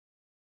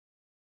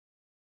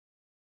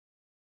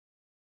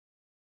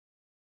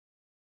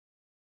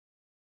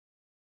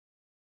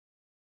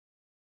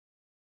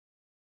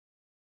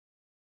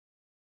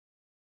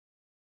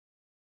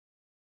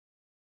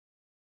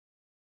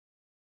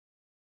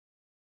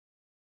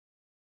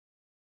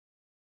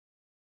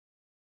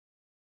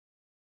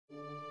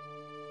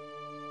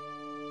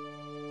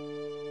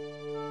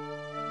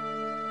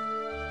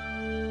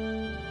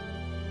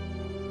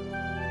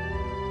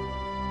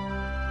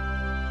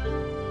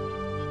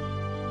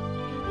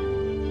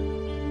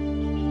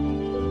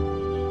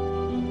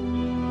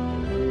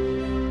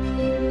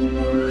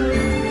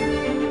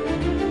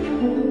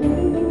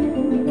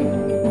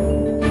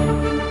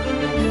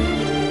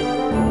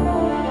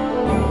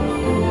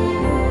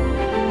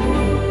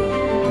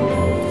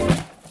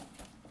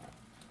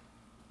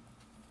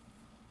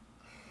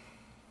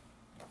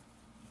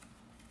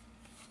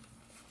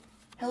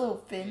Hello,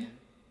 Finn.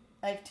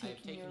 I've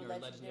taken your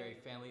legendary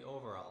family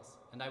overalls,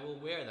 and I will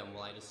wear them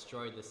while I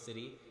destroy this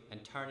city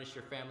and tarnish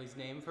your family's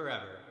name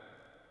forever.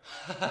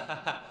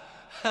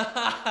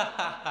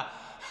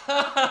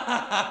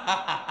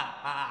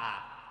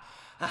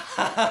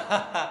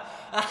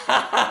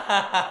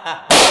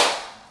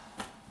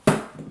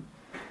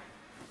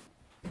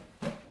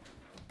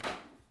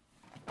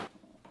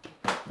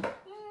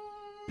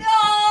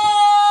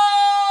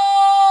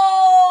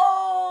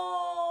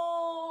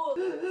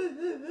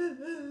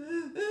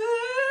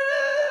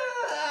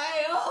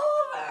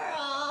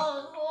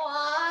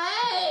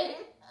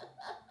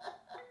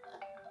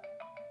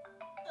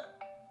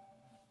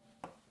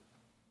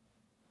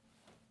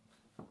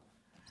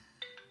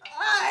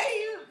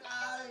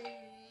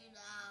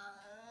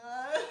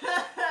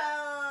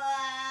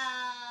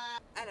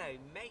 Hello,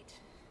 mate.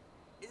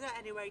 Is there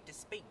any way to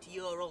speak to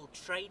your old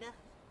trainer?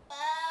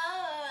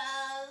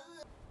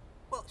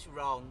 What's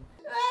wrong?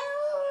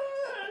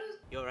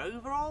 Your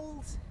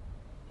overalls?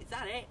 Is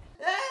that it?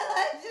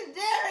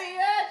 Legendary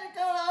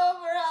magical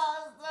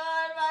overalls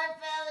sword my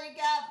family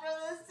got from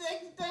the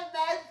sixth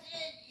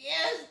dimension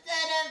used to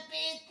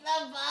defeat the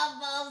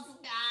Bubble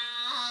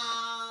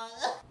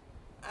Scout.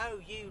 Oh,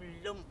 you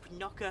lump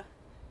knocker.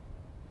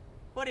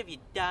 What have you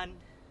done?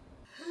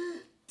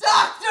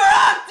 Dr.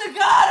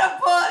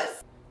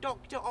 Octagonapus!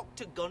 Dr.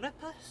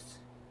 Octagonapus?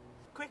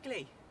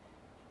 Quickly,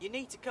 you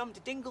need to come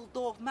to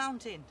Dingledorf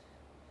Mountain.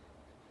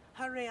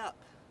 Hurry up.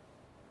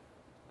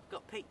 I've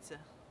got pizza.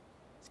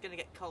 It's gonna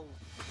get cold.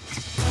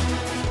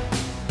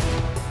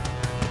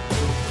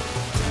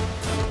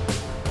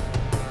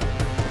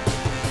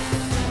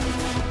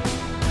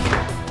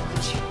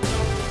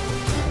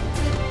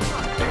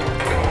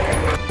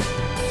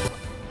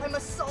 I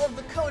must solve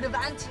the code of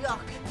Antioch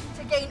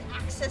to gain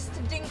access to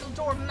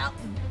Dingledorf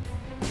Mountain.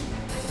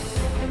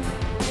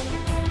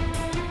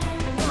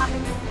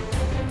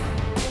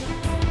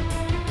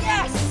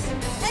 Yes!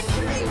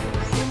 Entry!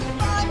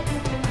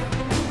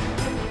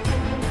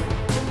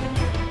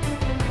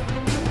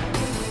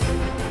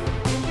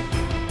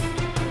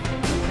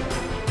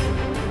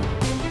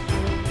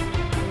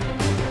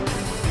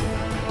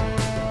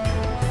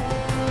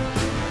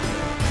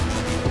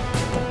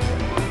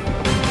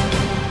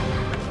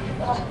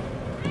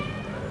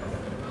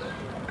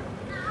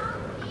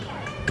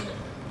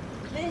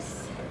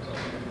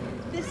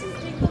 This is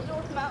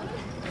Dingledorf Mountain?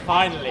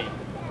 Finally,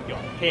 you're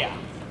here.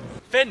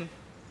 Finn,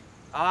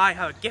 I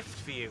have a gift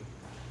for you.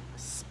 A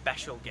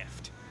special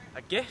gift.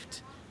 A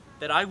gift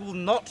that I will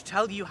not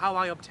tell you how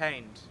I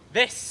obtained.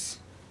 This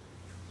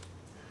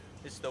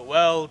is the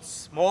world's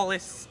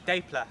smallest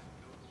stapler.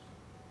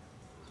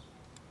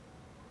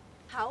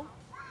 How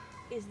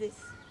is this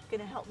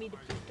gonna help me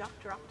defeat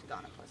Dr.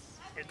 Octagonapus?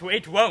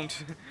 It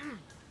won't,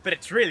 but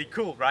it's really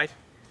cool, right?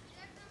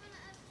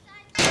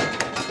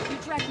 You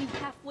dragged me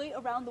halfway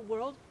around the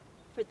world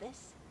for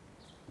this?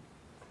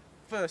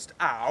 First,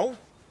 ow.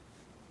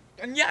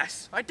 And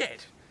yes, I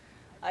did.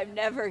 I'm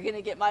never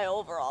gonna get my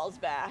overalls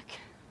back.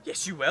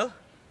 Yes, you will.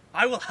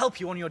 I will help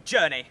you on your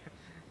journey.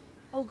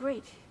 Oh,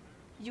 great.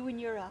 You and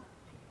your,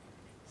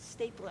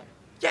 stapler.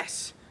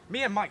 Yes,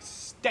 me and my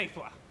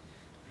stapler.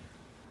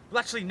 Well,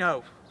 actually,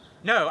 no.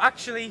 No,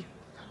 actually,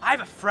 I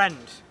have a friend.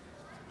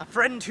 A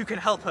friend who can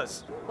help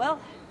us. Well,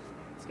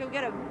 let's go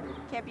get him.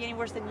 Can't be any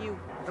worse than you.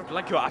 I don't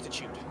like your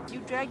attitude. You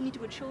dragged me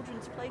to a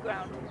children's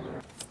playground.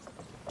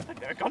 I've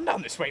never gone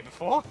down this way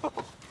before.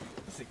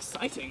 This is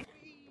exciting.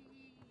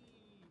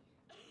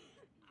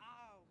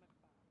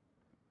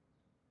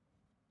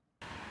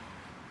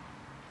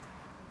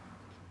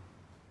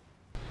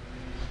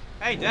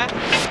 Hey, Dad.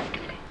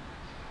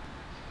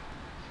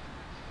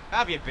 How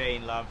have you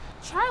been, love?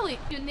 Charlie,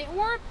 you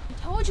nitwort, I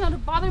told you not to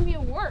bother me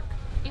at work.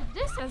 If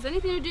this has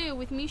anything to do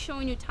with me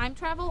showing you time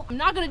travel, I'm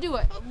not gonna do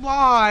it.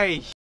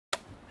 Why?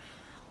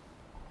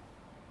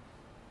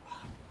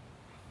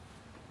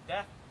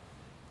 Dad,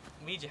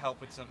 I need your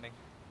help with something.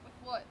 With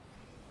what?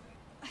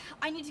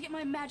 I need to get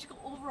my magical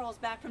overalls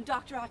back from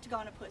Dr.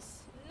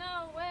 Octagonapus.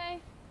 No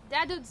way.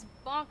 That dude's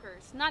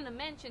bonkers. Not to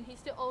mention, he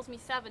still owes me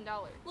 $7.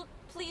 Look,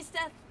 please,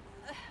 Steph.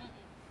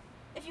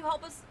 If you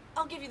help us,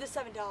 I'll give you the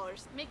 $7.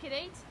 Make it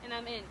 8, and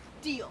I'm in.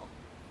 Deal.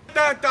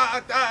 No, you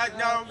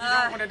don't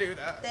want to do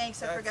that.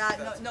 Thanks, I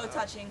forgot. No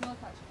touching. No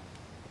touching.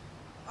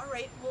 All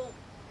right, well,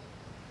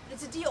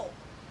 it's a deal.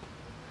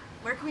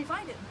 Where can we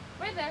find him?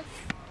 Right there.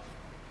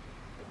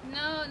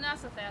 No, not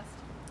so fast.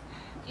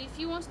 If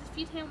you want to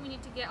defeat him, we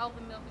need to get all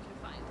the milk we can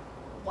find.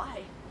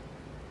 Why?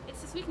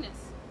 It's his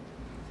weakness.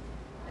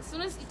 As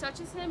soon as he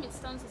touches him, it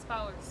stuns his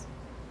powers.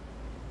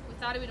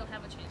 Without it, we don't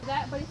have a chance.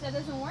 But if that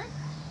doesn't work,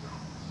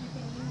 you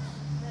can use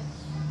this.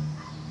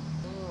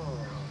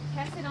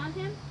 Cast it on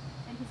him,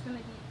 and he's gonna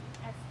be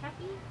as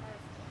happy as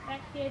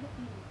that kid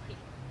eating cake.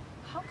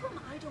 How come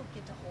I don't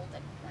get to hold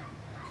anything?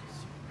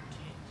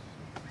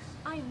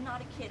 I am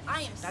not a kid.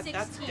 I am 16.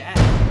 That's Dad.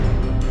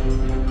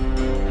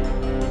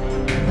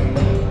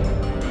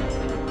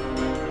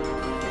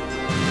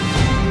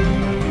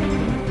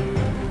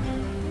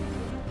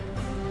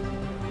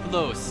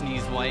 Hello,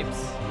 sneeze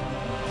wipes.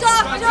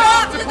 Dr.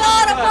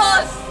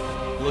 Octagonapus!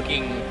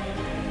 Looking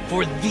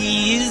for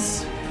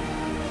these?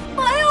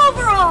 My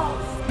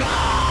overalls!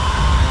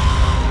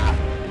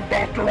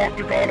 Dr.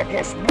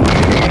 Octagonapus!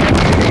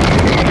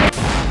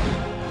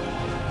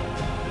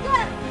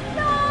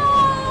 No!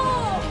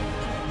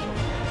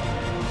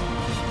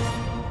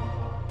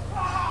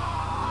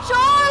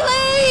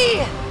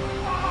 Charlie!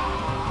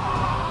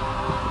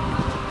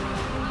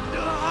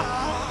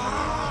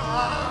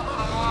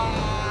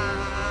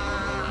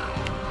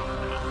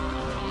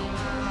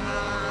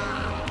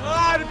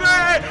 On me!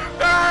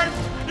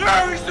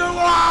 Use the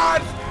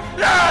one!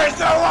 Use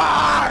the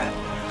one!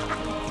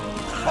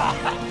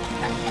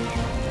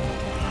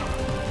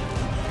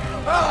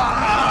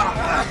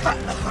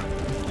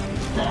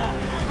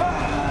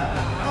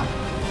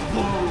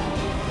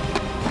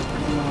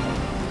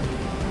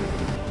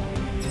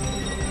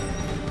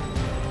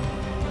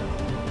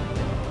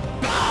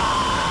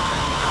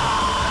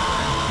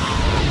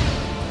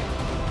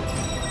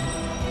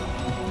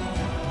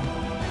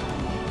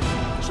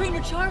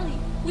 Trainer Charlie,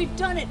 we've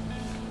done it!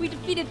 We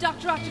defeated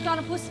Dr.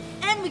 Octagonapus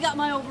and we got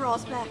my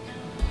overalls back.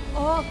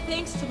 All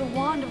thanks to the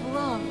Wand of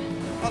Love.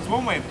 That's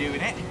one way of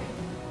doing it.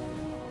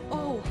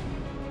 Oh,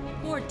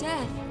 poor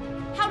Death.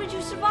 How did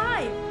you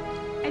survive?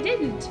 I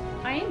didn't.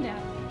 I am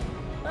Dad.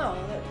 Oh,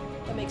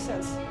 that makes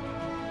sense.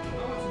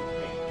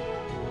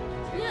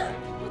 Yeah,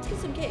 let's get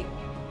some cake.